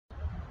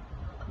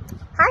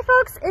Hi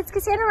folks, it's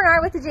Cassandra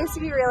with the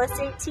JCB Real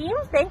Estate team.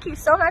 Thank you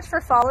so much for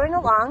following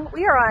along.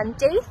 We are on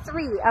day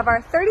 3 of our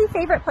 30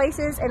 favorite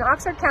places in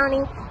Oxford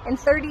County in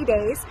 30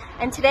 days.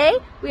 And today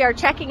we are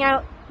checking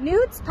out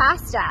Noods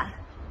Pasta.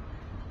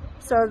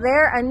 So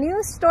they're a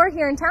new store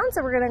here in town,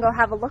 so we're gonna go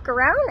have a look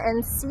around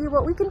and see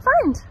what we can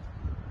find.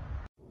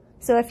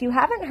 So if you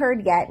haven't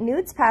heard yet,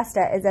 Noods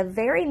Pasta is a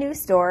very new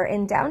store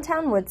in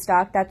Downtown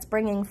Woodstock that's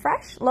bringing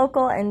fresh,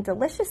 local, and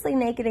deliciously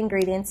naked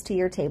ingredients to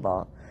your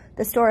table.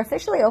 The store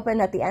officially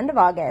opened at the end of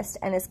August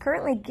and is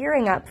currently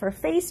gearing up for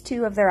phase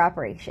 2 of their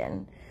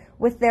operation.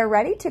 With their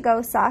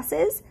ready-to-go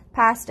sauces,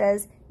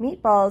 pastas,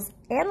 meatballs,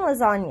 and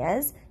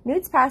lasagnas,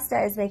 Noods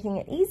Pasta is making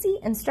it easy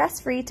and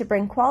stress-free to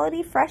bring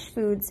quality, fresh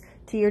foods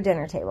to your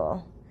dinner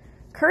table.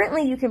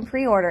 Currently, you can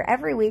pre-order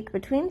every week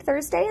between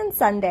Thursday and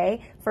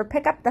Sunday for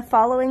pickup the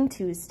following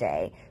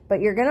Tuesday. But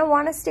you're going to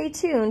want to stay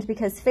tuned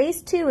because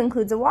phase 2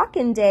 includes a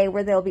walk-in day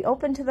where they'll be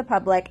open to the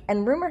public,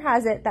 and rumor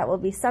has it that will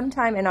be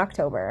sometime in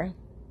October.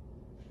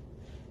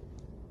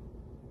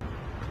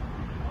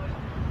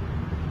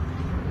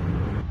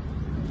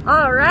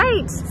 All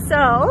right,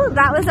 so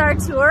that was our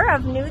tour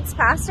of Noods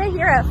Pasta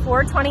here at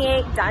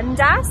 428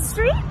 Dundas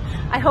Street.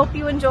 I hope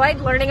you enjoyed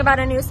learning about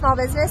a new small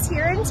business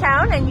here in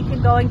town, and you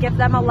can go and give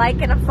them a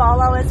like and a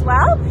follow as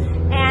well.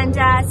 And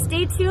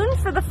stay tuned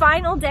for the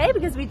final day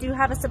because we do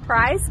have a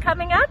surprise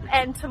coming up,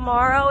 and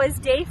tomorrow is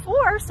day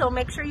 4, so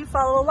make sure you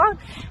follow along.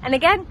 And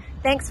again,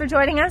 thanks for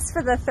joining us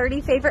for the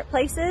 30 favorite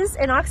places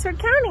in Oxford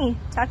County.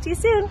 Talk to you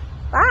soon.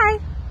 Bye.